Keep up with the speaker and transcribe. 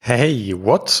Hey,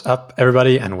 what's up,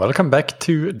 everybody, and welcome back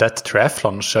to That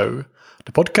Triathlon Show,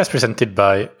 the podcast presented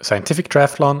by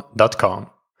scientifictriathlon.com.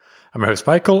 I'm your host,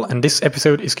 Michael, and this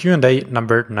episode is Q&A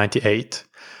number 98.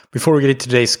 Before we get into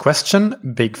today's question,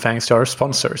 big thanks to our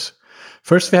sponsors.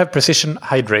 First, we have Precision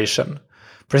Hydration.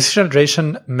 Precision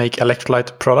Hydration make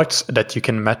electrolyte products that you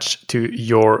can match to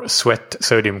your sweat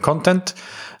sodium content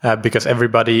because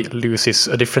everybody loses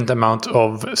a different amount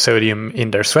of sodium in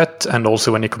their sweat. And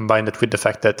also when you combine it with the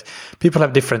fact that people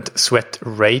have different sweat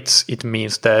rates, it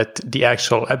means that the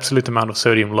actual absolute amount of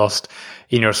sodium lost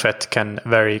in your sweat can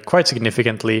vary quite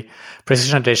significantly.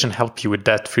 Precision Hydration help you with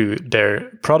that through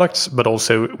their products, but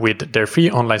also with their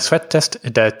free online sweat test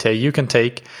that you can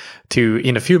take to,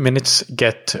 in a few minutes,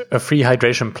 get a free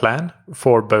hydration plan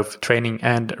for both training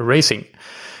and racing.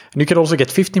 And you can also get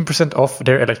 15% off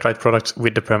their electrolyte products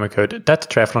with the promo code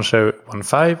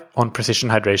ThatTriathlonShow15 on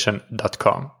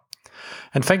precisionhydration.com.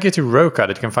 And thank you to Roka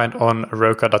that you can find on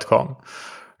Roka.com.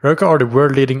 Roka are the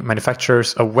world-leading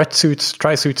manufacturers of wetsuits,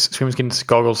 tri-suits, swimskins,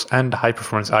 goggles, and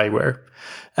high-performance eyewear.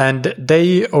 And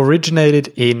they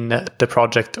originated in the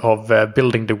project of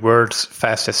building the world's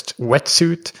fastest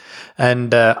wetsuit.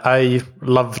 And I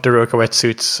love the Roka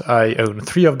wetsuits. I own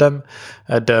 3 of them,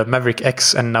 the Maverick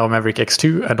X and now Maverick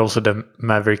X2, and also the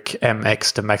Maverick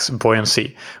MX, the Max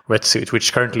Buoyancy wetsuit,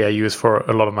 which currently I use for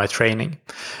a lot of my training.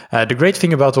 The great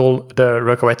thing about all the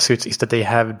Roka wetsuits is that they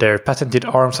have their patented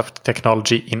arms of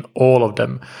technology in all of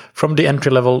them, from the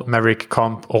entry-level Maverick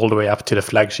Comp all the way up to the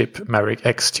flagship Maverick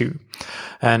X2.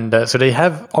 And so they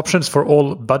have options for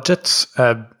all budgets.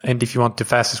 And if you want the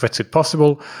fastest wetsuit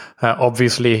possible,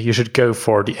 obviously you should go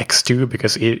for the X2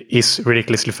 because it is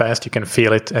ridiculously fast. You can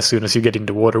feel it as soon as you get in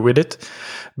the water with it.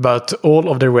 But all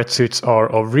of their wetsuits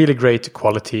are of really great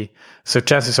quality. So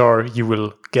chances are you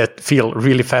will feel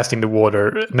really fast in the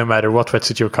water no matter what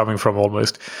wetsuit you're coming from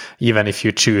almost, even if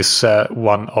you choose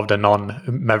one of the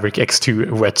non-Maverick X2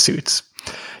 wetsuits.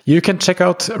 You can check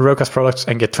out Roka's products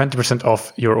and get 20%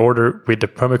 off your order with the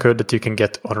promo code that you can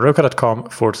get on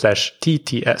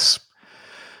roka.com/TTS.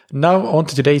 Now on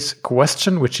to today's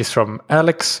question, which is from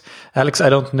Alex. Alex, I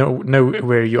don't know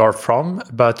where you are from,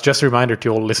 but just a reminder to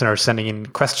all listeners sending in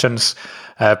questions,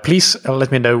 please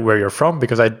let me know where you're from,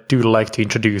 because I do like to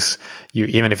introduce you,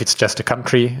 even if it's just a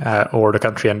country, or the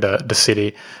country and the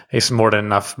city is more than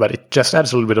enough, but it just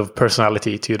adds a little bit of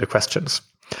personality to the questions.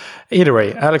 Either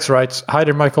way, Alex writes, "Hi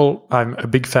there, Michael. I'm a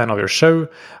big fan of your show.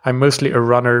 I'm mostly a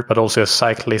runner, but also a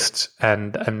cyclist,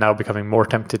 and am now becoming more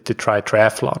tempted to try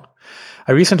triathlon.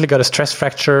 I recently got a stress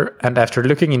fracture, and after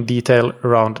looking in detail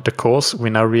around the cause, we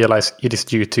now realize it is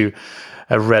due to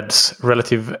REDS,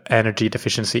 relative energy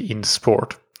deficiency in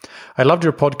sport. I loved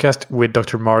your podcast with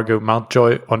Dr. Margot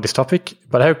Mountjoy on this topic,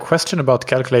 but I have a question about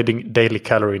calculating daily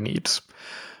calorie needs.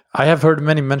 I have heard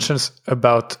many mentions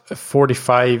about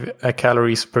 45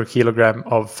 calories per kilogram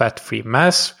of fat-free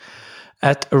mass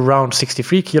at around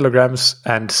 63 kilograms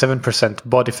and 7%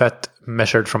 body fat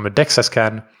measured from a DEXA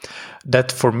scan.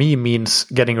 That for me means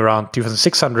getting around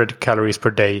 2,600 calories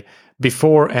per day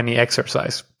before any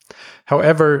exercise.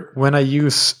 However, when I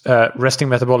use resting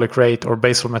metabolic rate or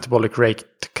basal metabolic rate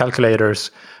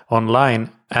calculators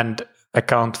online and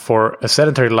account for a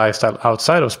sedentary lifestyle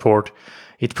outside of sport,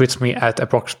 it puts me at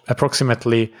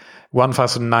approximately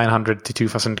 1,900 to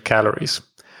 2,000 calories.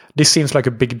 This seems like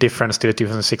a big difference to the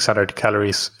 2,600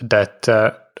 calories that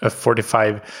a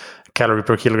 45 calorie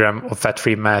per kilogram of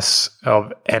fat-free mass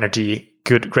of energy,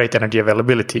 great energy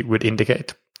availability would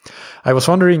indicate. I was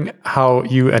wondering how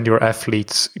you and your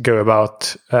athletes go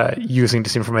about using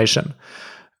this information.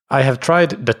 I have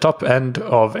tried the top end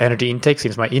of energy intake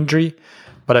since my injury,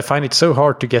 but I find it so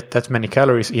hard to get that many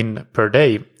calories in per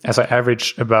day, as I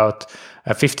average about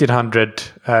 1,500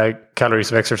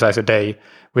 calories of exercise a day,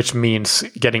 which means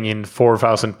getting in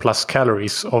 4,000 plus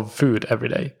calories of food every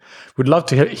day. Would love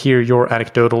to hear your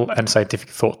anecdotal and scientific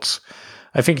thoughts.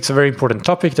 I think it's a very important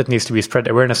topic that needs to be spread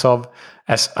awareness of,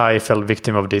 as I fell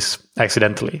victim of this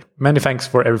accidentally. Many thanks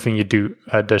for everything you do.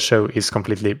 The show is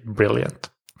completely brilliant."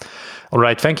 All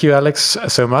right. Thank you, Alex,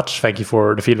 so much. Thank you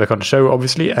for the feedback on the show,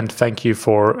 obviously, and thank you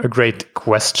for a great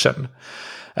question.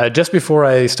 Just before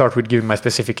I start with giving my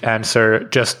specific answer,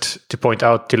 just to point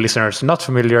out to listeners not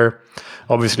familiar,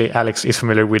 obviously Alex is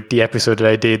familiar with the episode that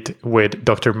I did with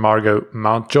Dr. Margot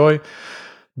Mountjoy,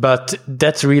 but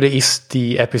that really is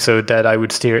the episode that I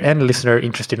would steer any listener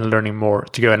interested in learning more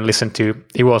to go and listen to.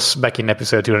 It was back in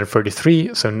episode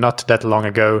 233, so not that long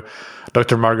ago.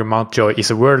 Dr. Margot Mountjoy is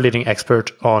a world-leading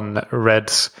expert on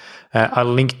REDS. I'll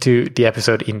link to the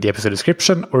episode in the episode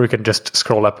description, or you can just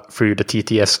scroll up through the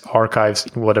TTS archives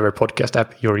in whatever podcast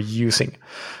app you're using.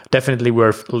 Definitely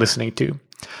worth listening to.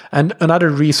 And another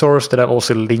resource that I've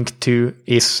also linked to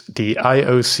is the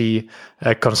IOC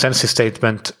consensus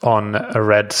statement on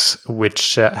REDS,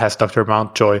 which has Dr.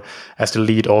 Mountjoy as the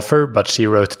lead author, but she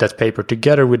wrote that paper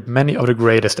together with many of the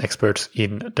greatest experts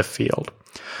in the field.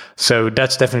 So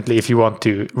that's definitely, if you want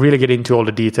to really get into all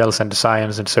the details and the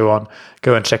science and so on,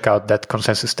 go and check out that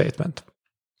consensus statement.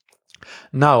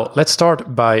 Now, let's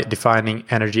start by defining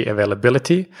energy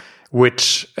availability,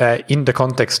 which in the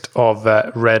context of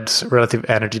REDS, relative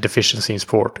energy deficiency in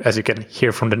sport, as you can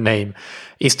hear from the name,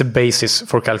 is the basis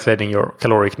for calculating your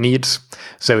caloric needs.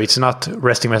 So it's not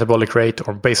resting metabolic rate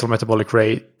or basal metabolic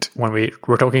rate. When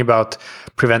we're talking about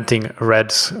preventing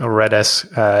REDS or REDS,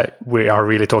 we are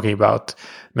really talking about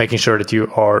making sure that you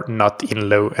are not in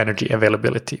low energy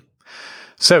availability.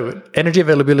 So energy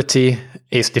availability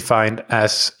is defined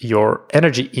as your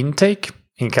energy intake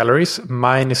in calories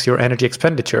minus your energy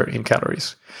expenditure in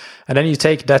calories. And then you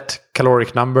take that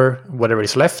caloric number, whatever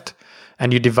is left,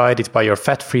 and you divide it by your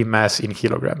fat-free mass in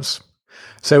kilograms.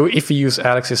 So if you use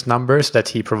Alex's numbers that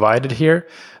he provided here,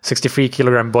 63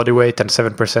 kilogram body weight and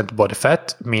 7% body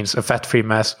fat means a fat-free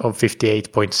mass of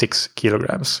 58.6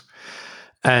 kilograms.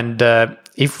 And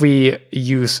if we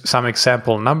use some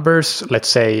example numbers, let's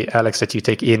say, Alex, that you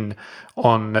take in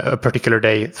on a particular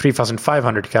day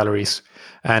 3,500 calories,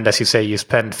 and as you say, you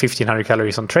spend 1,500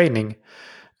 calories on training,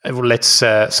 let's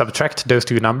subtract those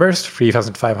two numbers,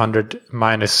 3,500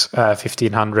 minus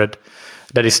 1,500.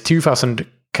 That is 2,000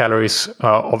 calories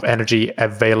of energy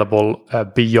available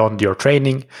beyond your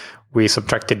training. We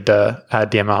subtracted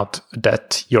the amount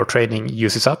that your training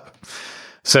uses up.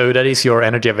 So that is your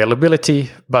energy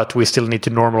availability, but we still need to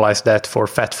normalize that for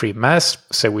fat-free mass.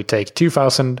 So we take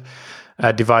 2,000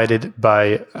 divided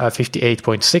by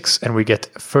 58.6, and we get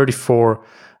 34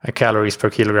 calories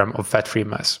per kilogram of fat-free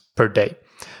mass per day.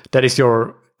 That is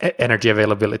your energy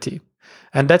availability.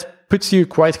 And that puts you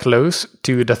quite close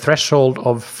to the threshold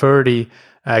of 30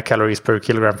 calories per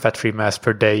kilogram fat-free mass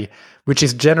per day, which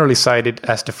is generally cited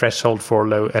as the threshold for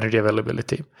low energy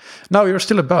availability. Now you're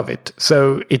still above it,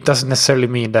 so it doesn't necessarily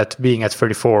mean that being at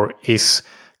 34 is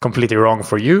completely wrong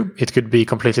for you. It could be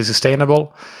completely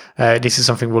sustainable. This is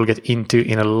something we'll get into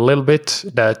in a little bit,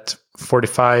 that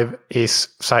 45 is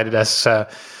cited as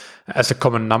a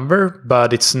common number,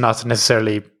 but it's not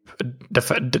necessarily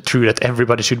true that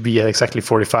everybody should be at exactly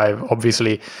 45.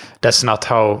 Obviously, that's not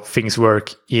how things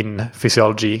work in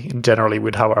physiology, generally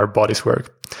with how our bodies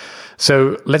work.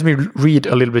 So let me read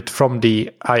a little bit from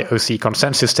the IOC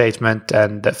consensus statement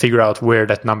and figure out where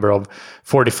that number of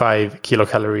 45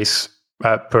 kilocalories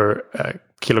per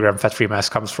kilogram fat-free mass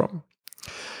comes from.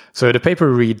 So the paper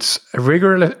reads,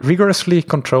 rigorously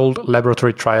controlled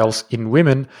laboratory trials in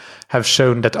women have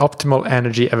shown that optimal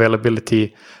energy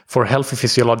availability for healthy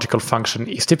physiological function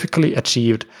is typically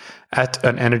achieved at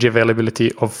an energy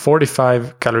availability of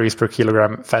 45 calories per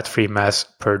kilogram fat-free mass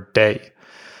per day.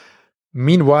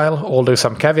 Meanwhile, although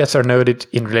some caveats are noted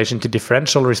in relation to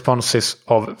differential responses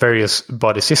of various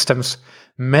body systems,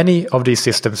 many of these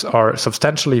systems are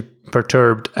substantially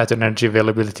perturbed at an energy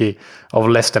availability of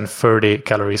less than 30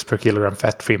 calories per kilogram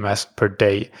fat-free mass per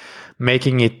day,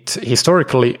 making it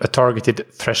historically a targeted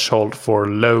threshold for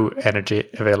low energy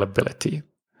availability.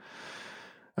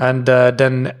 And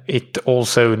then it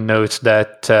also notes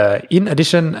that in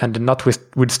addition, and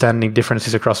notwithstanding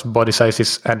differences across body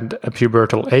sizes and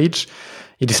pubertal age,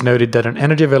 it is noted that an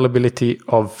energy availability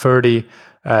of 30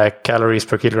 calories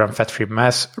per kilogram fat-free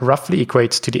mass roughly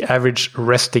equates to the average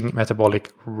resting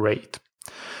metabolic rate.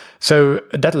 So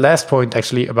that last point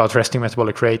actually about resting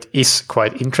metabolic rate is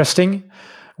quite interesting.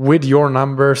 With your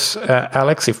numbers,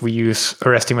 Alex, if we use a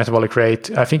resting metabolic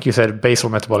rate, I think you said basal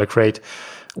metabolic rate,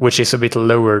 which is a bit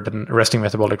lower than resting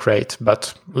metabolic rate.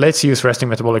 But let's use resting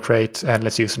metabolic rate, and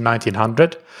let's use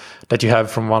 1900 that you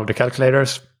have from one of the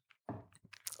calculators.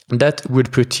 That would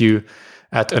put you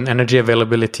at an energy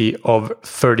availability of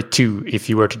 32 if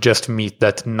you were to just meet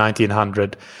that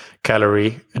 1900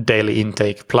 calorie daily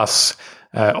intake plus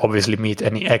obviously meet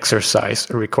any exercise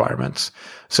requirements.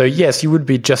 So yes, you would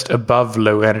be just above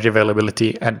low energy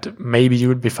availability, and maybe you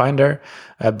would be fine there,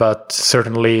 but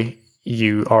certainly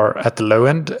you are at the low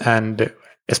end, and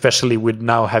especially with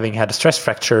now having had a stress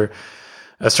fracture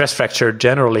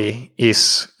generally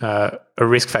is a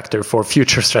risk factor for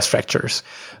future stress fractures.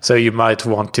 So you might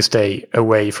want to stay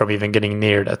away from even getting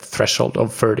near that threshold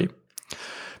of 30.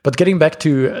 But getting back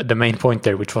to the main point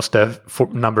there, which was the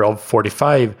number of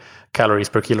 45 calories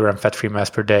per kilogram fat-free mass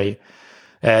per day,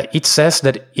 it says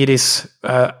that it is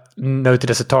noted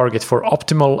as a target for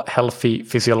optimal healthy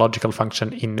physiological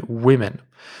function in women.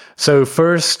 So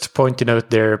first point to note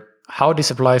there, how this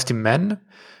applies to men.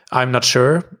 I'm not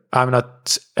sure. I'm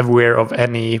not aware of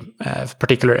any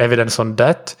particular evidence on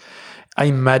that. I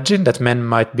imagine that men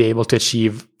might be able to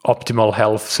achieve optimal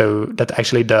health, so that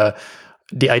actually the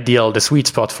ideal, the sweet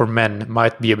spot for men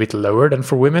might be a bit lower than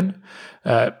for women.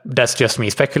 That's just me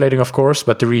speculating, of course,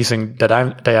 but the reason that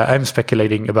I'm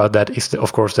speculating about that is,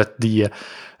 of course, that the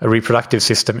reproductive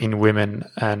system in women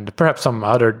and perhaps some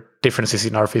other differences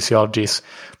in our physiologies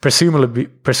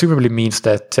presumably means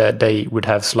that they would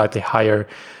have slightly higher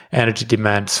energy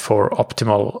demands for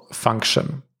optimal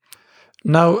function.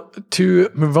 Now, to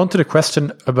move on to the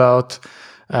question about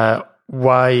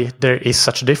why there is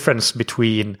such a difference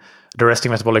between the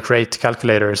resting metabolic rate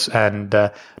calculators and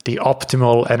the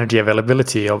optimal energy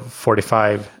availability of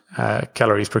 45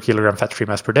 calories per kilogram fat-free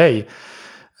mass per day.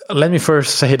 Let me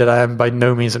first say that I am by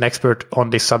no means an expert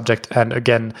on this subject, and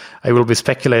again, I will be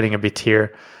speculating a bit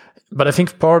here. But I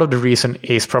think part of the reason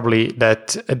is probably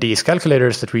that these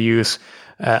calculators that we use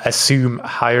assume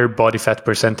higher body fat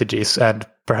percentages and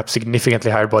perhaps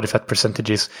significantly higher body fat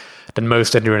percentages than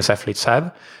most endurance athletes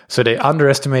have. So they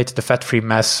underestimate the fat-free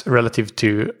mass relative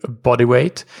to body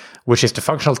weight, which is the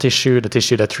functional tissue, the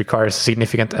tissue that requires a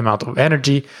significant amount of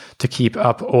energy to keep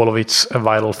up all of its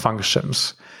vital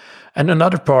functions. And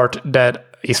another part that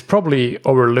is probably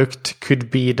overlooked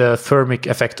could be the thermic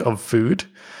effect of food.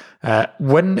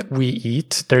 When we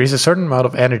eat, there is a certain amount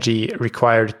of energy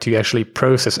required to actually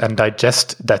process and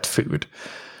digest that food.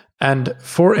 And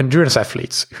for endurance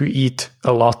athletes who eat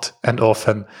a lot and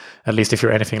often, at least if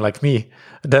you're anything like me,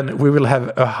 then we will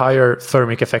have a higher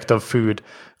thermic effect of food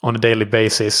on a daily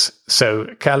basis. So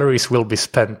calories will be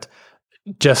spent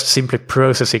just simply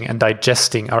processing and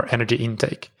digesting our energy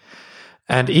intake.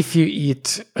 And if you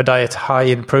eat a diet high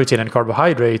in protein and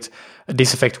carbohydrate,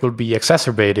 this effect will be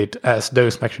exacerbated as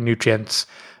those macronutrients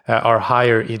are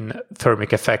higher in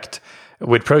thermic effect,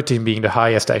 with protein being the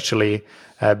highest actually.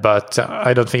 But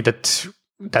I don't think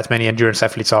that many endurance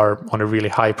athletes are on a really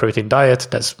high protein diet.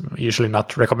 That's usually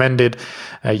not recommended.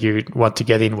 You want to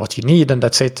get in what you need, and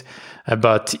that's it.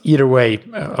 But either way,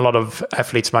 a lot of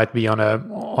athletes might be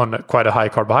on quite a high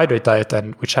carbohydrate diet,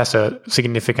 and which has a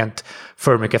significant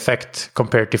thermic effect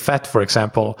compared to fat, for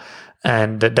example.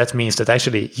 And that means that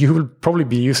actually you will probably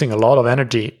be using a lot of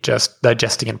energy just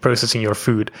digesting and processing your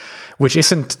food, which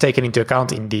isn't taken into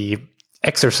account in the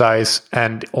exercise.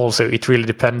 And also it really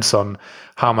depends on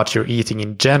how much you're eating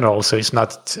in general. So it's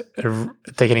not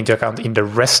taken into account in the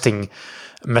resting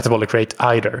metabolic rate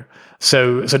either.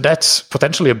 So that's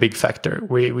potentially a big factor.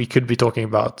 We could be talking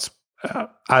about,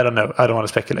 I don't know, I don't want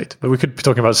to speculate, but we could be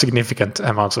talking about significant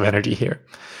amounts of energy here.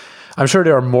 I'm sure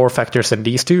there are more factors than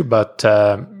these two, but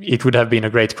it would have been a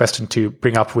great question to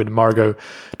bring up with Margot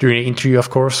during the interview, of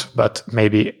course, but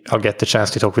maybe I'll get the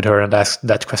chance to talk with her and ask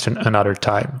that question another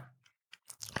time.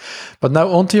 But now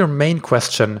on to your main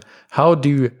question. How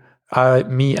do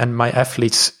me and my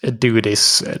athletes do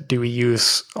this? Do we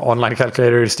use online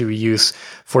calculators? Do we use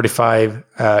 45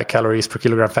 calories per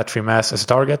kilogram fat-free mass as a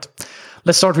target?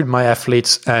 Let's start with my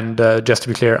athletes. And just to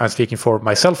be clear, I'm speaking for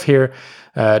myself here.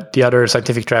 The other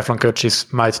scientific triathlon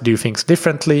coaches might do things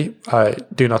differently. I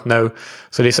do not know.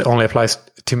 So this only applies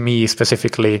to me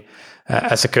specifically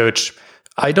as a coach.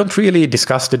 I don't really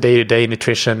discuss the day-to-day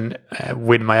nutrition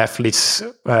with my athletes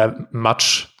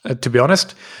much, to be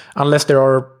honest, unless there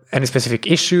are any specific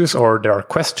issues or there are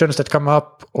questions that come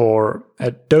up or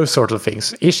those sorts of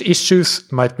things.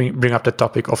 Issues might bring up the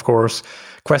topic, of course.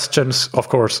 Questions, of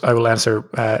course, I will answer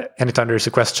anytime there is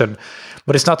a question,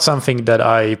 but it's not something that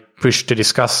I push to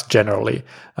discuss generally.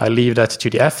 I leave that to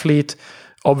the athlete.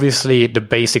 Obviously, the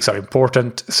basics are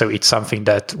important, so it's something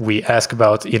that we ask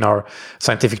about in our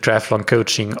scientific triathlon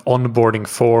coaching onboarding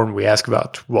form. We ask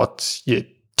about what you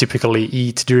typically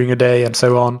eat during a day and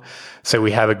so on. So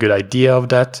we have a good idea of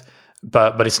that,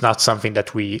 but it's not something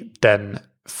that we then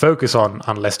focus on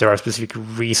unless there are specific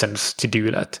reasons to do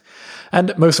that.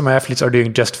 And most of my athletes are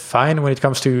doing just fine when it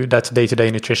comes to that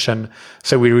day-to-day nutrition,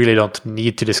 so we really don't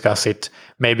need to discuss it.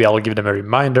 Maybe I'll give them a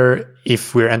reminder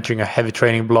if we're entering a heavy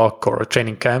training block or a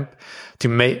training camp to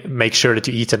make sure that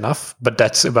you eat enough, but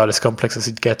that's about as complex as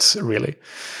it gets, really.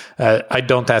 I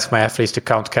don't ask my athletes to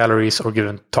count calories or give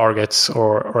them targets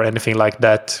or anything like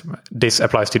that. This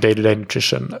applies to day-to-day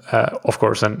nutrition, of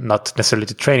course, and not necessarily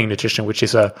to training nutrition, which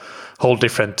is a whole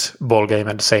different ballgame,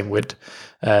 and the same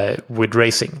with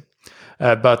racing.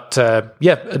 But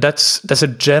that's a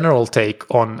general take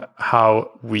on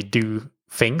how we do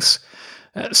things.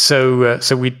 So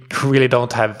we really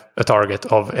don't have a target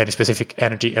of any specific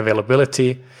energy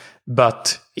availability.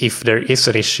 But if there is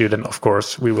an issue, then of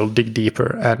course we will dig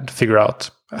deeper and figure out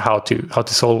how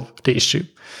to solve the issue.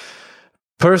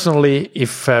 Personally,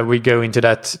 if we go into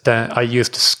that, then I use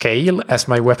the scale as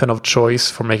my weapon of choice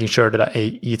for making sure that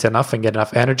I eat enough and get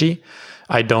enough energy.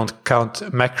 I don't count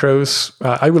macros.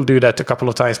 I will do that a couple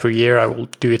of times per year. I will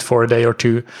do it for a day or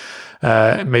two.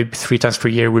 Maybe 3 times per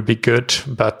year would be good,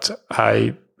 but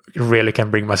I rarely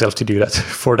can bring myself to do that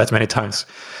for that many times.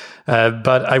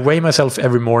 But I weigh myself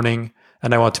every morning,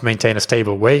 and I want to maintain a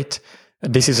stable weight.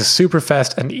 This is a super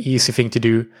fast and easy thing to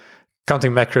do.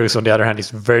 Counting macros, on the other hand, is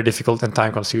very difficult and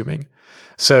time consuming.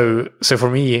 So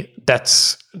for me,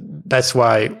 that's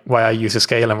why I use a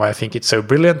scale and why I think it's so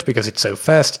brilliant, because it's so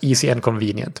fast, easy, and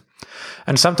convenient.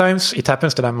 And sometimes it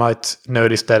happens that I might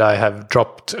notice that I have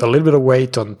dropped a little bit of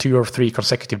weight on 2 or 3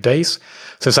 consecutive days.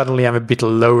 So suddenly I'm a bit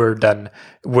lower than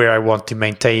where I want to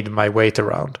maintain my weight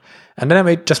around. And then I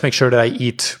may just make sure that I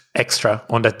eat extra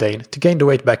on that day to gain the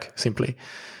weight back simply.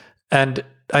 And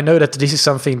I know that this is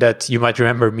something that you might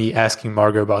remember me asking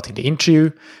Margot about in the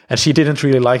interview, and she didn't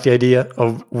really like the idea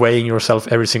of weighing yourself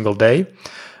every single day.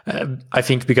 I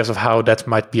think because of how that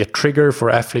might be a trigger for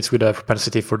athletes with a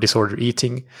propensity for disordered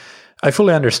eating. I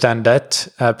fully understand that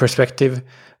perspective.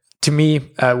 To me,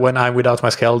 when I'm without my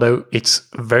scale, though, it's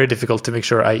very difficult to make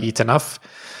sure I eat enough.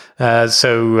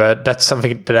 So that's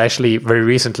something that actually very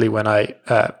recently, when I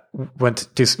went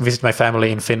to visit my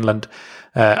family in Finland,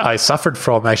 I suffered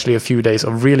from actually a few days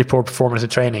of really poor performance in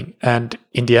training. And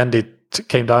in the end, it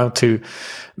came down to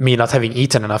me not having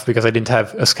eaten enough because I didn't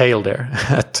have a scale there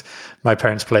at my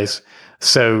parents' place.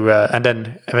 So, and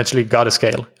then eventually got a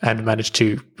scale and managed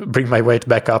to bring my weight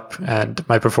back up, and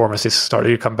my performances started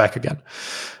to come back again.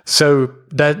 So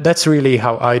that's really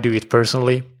how I do it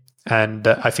personally. And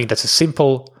I think that's a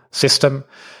simple system,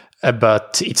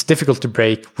 but it's difficult to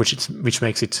break, which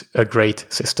makes it a great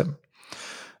system.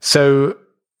 So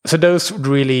those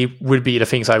really would be the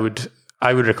things I would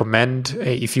recommend.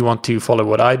 If you want to follow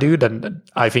what I do, then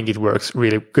I think it works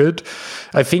really good.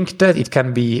 I think that it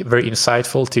can be very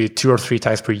insightful to 2 or 3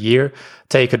 times per year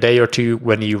take a day or two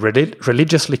when you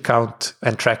religiously count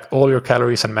and track all your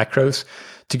calories and macros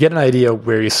to get an idea of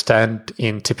where you stand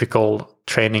in typical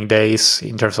training days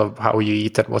in terms of how you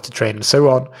eat and what to train and so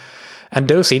on. And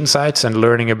those insights and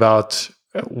learning about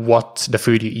what the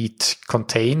food you eat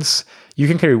contains, you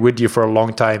can carry with you for a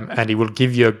long time, and it will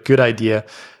give you a good idea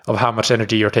of how much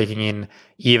energy you're taking in,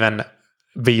 even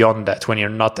beyond that, when you're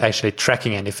not actually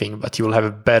tracking anything, but you will have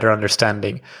a better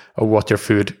understanding of what your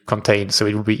food contains. So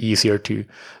it will be easier to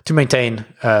maintain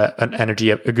a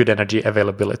good energy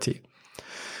availability.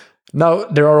 Now,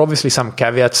 there are obviously some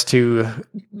caveats to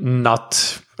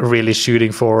not really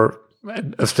shooting for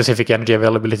a specific energy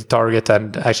availability target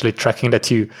and actually tracking that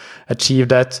you achieve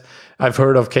that. I've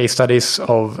heard of case studies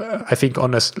of, I think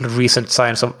on a recent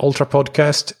Science of Ultra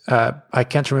podcast, I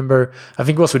can't remember, I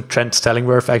think it was with Trent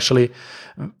Stellingwerff actually,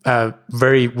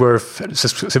 very worth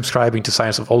subscribing to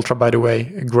Science of Ultra, by the way.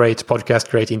 Great podcast,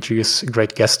 great interviews,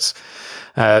 great guests.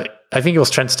 I think it was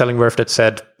Trent Stellingwerff that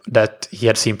said that he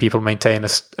had seen people maintain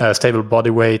a stable body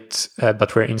weight,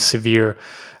 but were in severe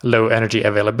low energy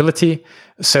availability.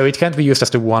 So it can't be used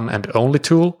as the one and only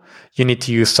tool. You need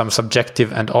to use some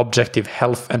subjective and objective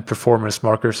health and performance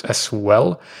markers as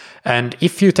well. And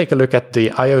if you take a look at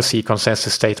the IOC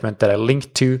consensus statement that I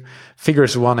linked to,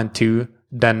 figures 1 and 2,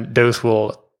 then those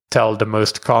will tell the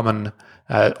most common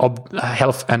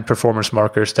health and performance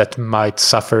markers that might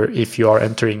suffer if you are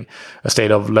entering a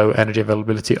state of low energy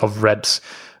availability of REDS.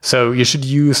 So you should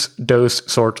use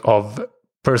those sort of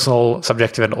personal,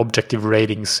 subjective, and objective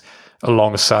ratings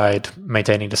alongside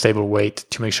maintaining the stable weight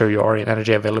to make sure you are in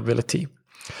energy availability.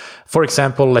 For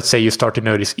example, let's say you start to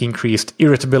notice increased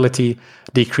irritability,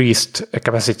 decreased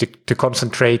capacity to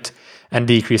concentrate, and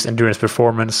decreased endurance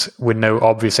performance with no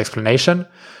obvious explanation.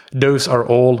 Those are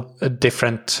all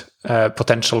different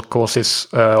potential consequences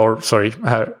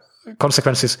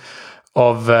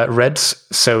of REDS.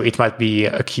 So it might be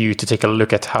a cue to take a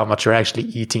look at how much you're actually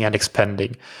eating and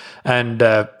expending. And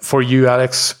for you,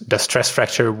 Alex, the stress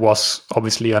fracture was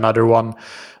obviously another one.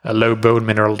 Low bone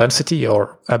mineral density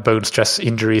or bone stress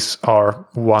injuries are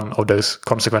one of those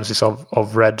consequences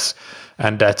of REDS.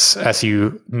 And that's, as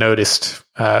you noticed,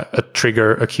 a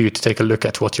cue to take a look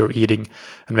at what you're eating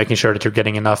and making sure that you're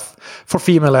getting enough. For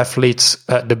female athletes,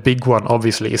 the big one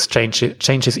obviously is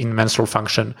changes in menstrual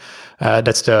function.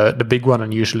 That's the big one,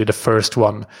 and usually the first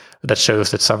one that shows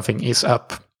that something is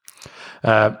up.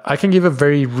 I can give a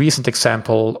very recent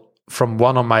example from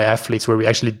one of my athletes where we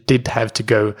actually did have to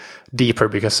go deeper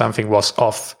because something was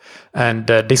off. And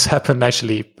this happened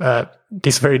actually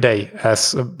this very day,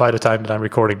 as by the time that I'm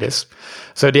recording this.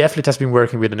 So the athlete has been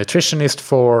working with a nutritionist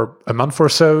for a month or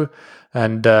so.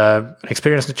 and an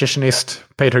experienced nutritionist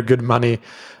paid her good money,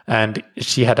 and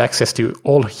she had access to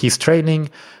all his training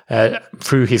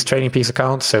through his TrainingPeaks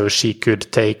account, so she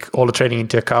could take all the training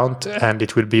into account, and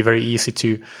it would be very easy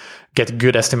to get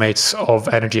good estimates of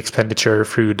energy expenditure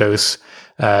through those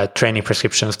training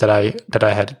prescriptions that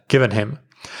I had given him.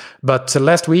 But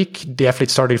last week, the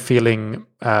athlete started feeling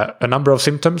a number of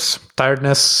symptoms: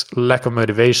 tiredness, lack of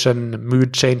motivation,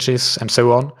 mood changes, and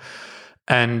so on.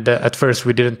 And at first,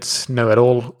 we didn't know at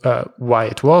all why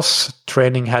it was.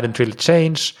 Training hadn't really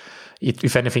changed.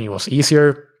 If anything, it was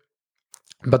easier.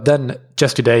 But then,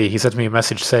 just today, he sent me a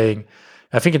message saying,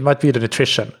 I think it might be the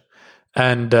nutrition.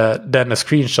 And then a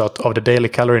screenshot of the daily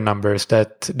calorie numbers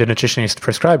that the nutritionist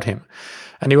prescribed him.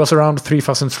 And it was around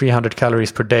 3,300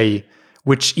 calories per day,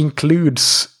 which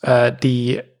includes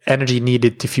the energy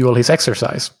needed to fuel his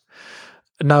exercise.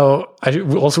 Now, I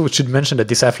also should mention that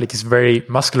this athlete is very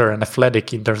muscular and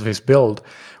athletic in terms of his build,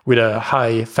 with a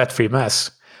high fat-free mass.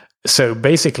 So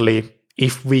basically,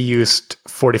 if we used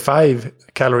 45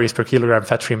 calories per kilogram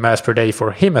fat-free mass per day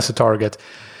for him as a target,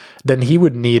 then he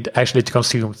would need actually to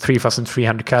consume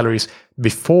 3,300 calories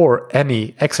before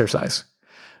any exercise.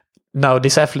 Now,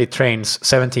 this athlete trains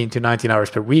 17 to 19 hours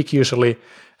per week usually,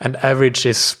 and average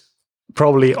is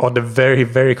probably on the very,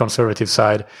 very conservative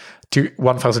side to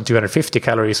 1,250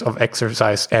 calories of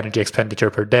exercise energy expenditure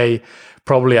per day.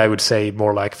 Probably, I would say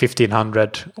more like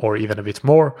 1,500 or even a bit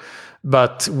more.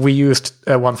 But we used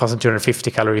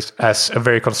 1,250 calories as a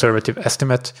very conservative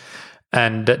estimate.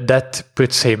 And that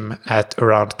puts him at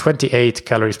around 28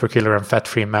 calories per kilogram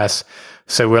fat-free mass,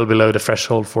 so well below the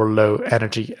threshold for low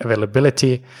energy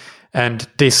availability. And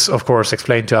this, of course,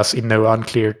 explained to us in no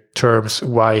unclear terms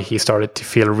why he started to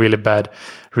feel really bad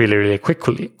really, really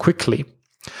quickly.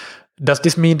 Does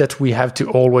this mean that we have to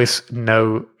always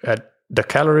know the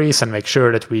calories and make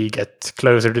sure that we get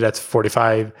closer to that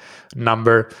 45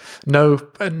 number? No,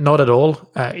 not at all.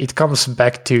 It comes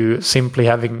back to simply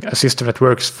having a system that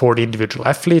works for the individual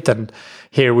athlete. And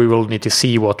here we will need to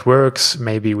see what works.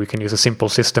 Maybe we can use a simple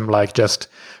system like just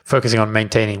focusing on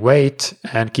maintaining weight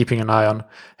and keeping an eye on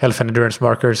health and endurance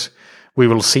markers. We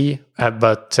will see.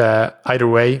 But either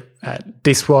way,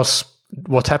 this was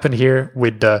what happened here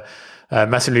with the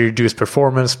massively reduced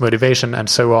performance, motivation, and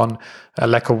so on. A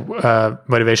lack of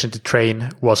motivation to train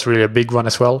was really a big one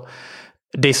as well.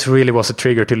 This really was a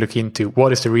trigger to look into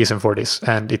what is the reason for this.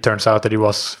 And it turns out that it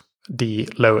was the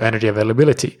low energy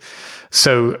availability.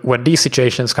 So when these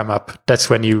situations come up, that's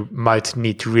when you might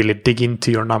need to really dig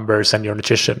into your numbers and your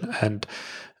nutrition and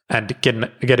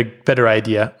get a better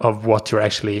idea of what you're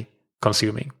actually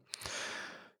consuming.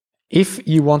 If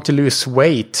you want to lose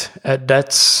weight,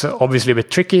 that's obviously a bit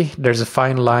tricky. There's a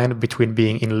fine line between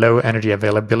being in low energy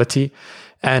availability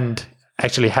and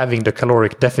actually having the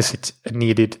caloric deficit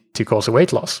needed to cause a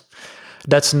weight loss.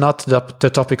 That's not the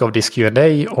topic of this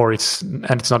Q&A, it's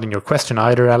not in your question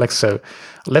either, Alex. So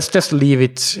let's just leave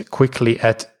it quickly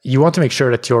at you want to make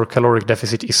sure that your caloric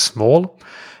deficit is small.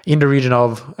 In the region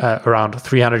of around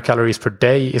 300 calories per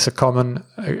day is a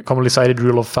commonly cited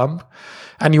rule of thumb.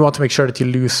 And you want to make sure that you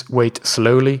lose weight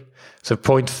slowly. So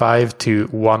 0.5 to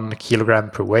 1 kilogram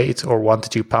per weight, or 1 to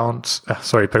 2 pounds,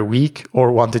 per week,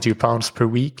 or 1 to 2 pounds per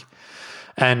week.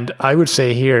 And I would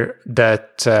say here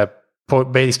that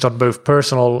based on both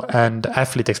personal and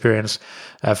athlete experience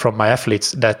from my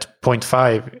athletes, that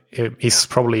 0.5 is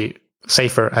probably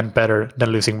safer and better than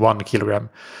losing 1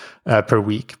 kilogram per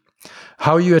week.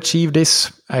 How you achieve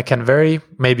this can vary.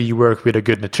 Maybe you work with a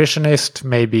good nutritionist,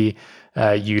 maybe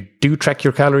you do track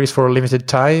your calories for a limited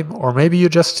time, or maybe you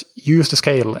just use the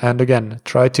scale and again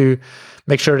try to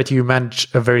make sure that you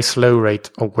manage a very slow rate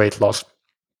of weight loss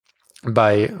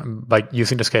by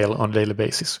using the scale on a daily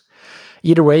basis.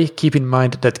 Either way, keep in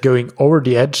mind that going over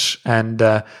the edge and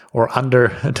or under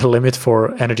the limit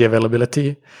for energy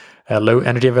availability, low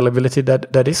energy availability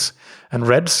that is, and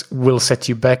REDs will set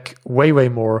you back way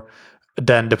more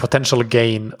than the potential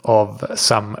gain of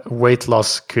some weight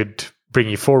loss could bring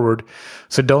you forward.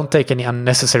 So don't take any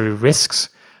unnecessary risks.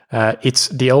 It's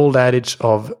the old adage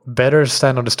of better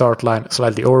stand on the start line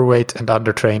slightly overweight and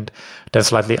undertrained than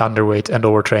slightly underweight and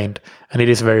overtrained. And it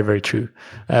is very, very true.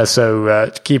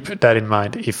 So keep that in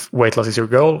mind if weight loss is your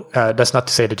goal. That's not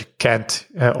to say that you can't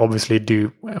obviously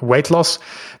do weight loss,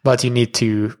 but you need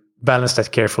to balance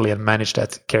that carefully and manage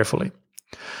that carefully.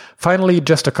 Finally,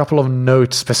 just a couple of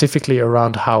notes specifically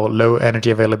around how low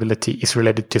energy availability is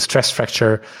related to stress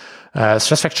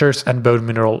fractures and bone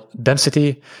mineral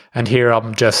density. And here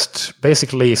I'm just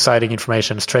basically citing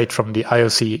information straight from the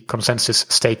IOC consensus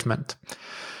statement.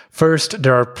 First,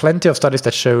 there are plenty of studies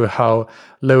that show how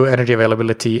low energy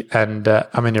availability and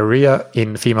amenorrhea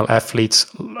in female athletes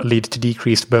lead to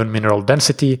decreased bone mineral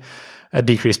density, a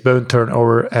decreased bone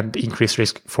turnover, and increased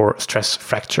risk for stress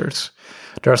fractures.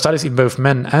 There are studies in both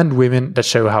men and women that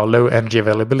show how low energy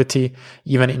availability,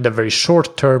 even in the very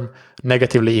short term,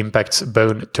 negatively impacts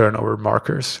bone turnover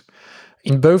markers.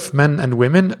 In both men and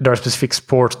women, there are specific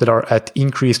sports that are at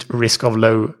increased risk of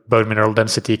low bone mineral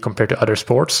density compared to other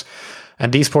sports.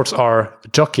 And these sports are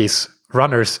jockeys,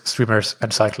 runners, swimmers,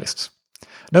 and cyclists.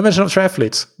 No mention of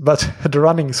triathletes, but the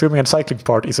running, swimming, and cycling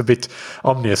part is a bit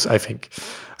ominous, I think.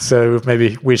 So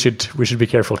maybe we should be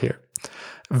careful here.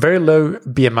 Very low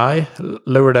BMI,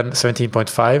 lower than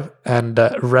 17.5, and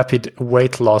rapid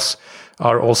weight loss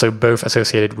are also both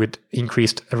associated with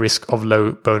increased risk of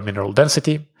low bone mineral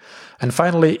density. And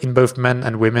finally, in both men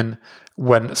and women,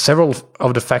 when several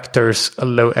of the factors,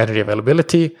 low energy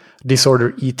availability,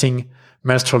 disorder eating,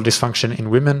 menstrual dysfunction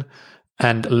in women,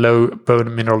 and low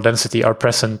bone mineral density are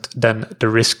present, then the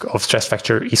risk of stress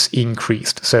fracture is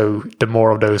increased. So the more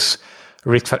of those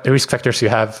risk factors you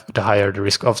have, the higher the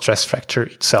risk of stress fracture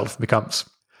itself becomes.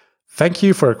 Thank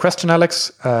you for your question,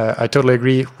 Alex. I totally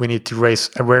agree. We need to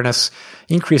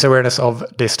increase awareness of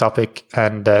this topic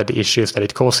and the issues that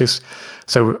it causes.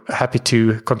 So happy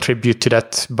to contribute to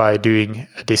that by doing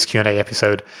this Q&A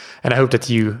episode. And I hope that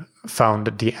you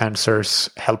found the answers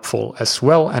helpful as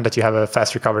well, and that you have a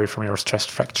fast recovery from your stress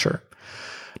fracture.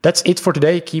 That's it for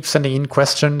today. Keep sending in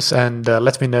questions and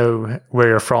let me know where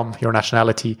you're from, your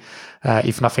nationality.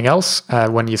 If nothing else,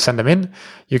 when you send them in,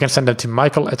 you can send them to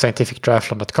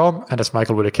michael@scientifictriathlon.com, and that's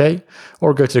Michael with a K,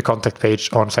 or go to the contact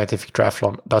page on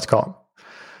scientifictriathlon.com.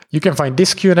 You can find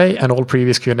this Q&A and all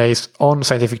previous Q&As on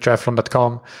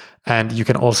scientifictriathlon.com, and you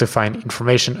can also find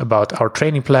information about our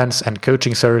training plans and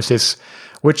coaching services,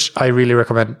 which I really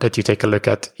recommend that you take a look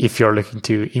at if you're looking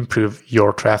to improve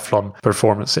your triathlon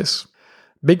performances.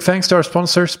 Big thanks to our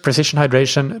sponsors, Precision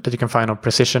Hydration, that you can find on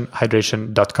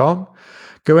precisionhydration.com.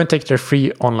 Go and take their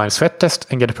free online sweat test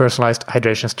and get a personalized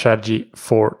hydration strategy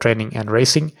for training and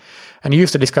racing. And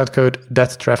use the discount code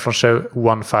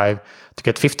THATTRIATHLONSHOW15 to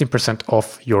get 15%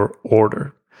 off your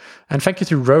order. And thank you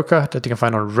to Roka, that you can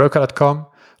find on roka.com.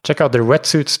 Check out their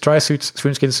wetsuits, dry suits,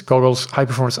 swimskins, goggles,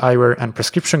 high-performance eyewear, and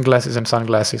prescription glasses and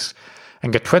sunglasses.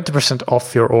 And get 20%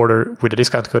 off your order with a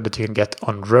discount code that you can get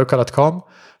on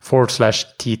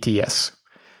roka.com/TTS.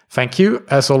 Thank you,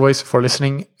 as always, for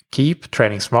listening. Keep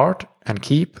training smart and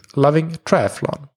keep loving triathlon.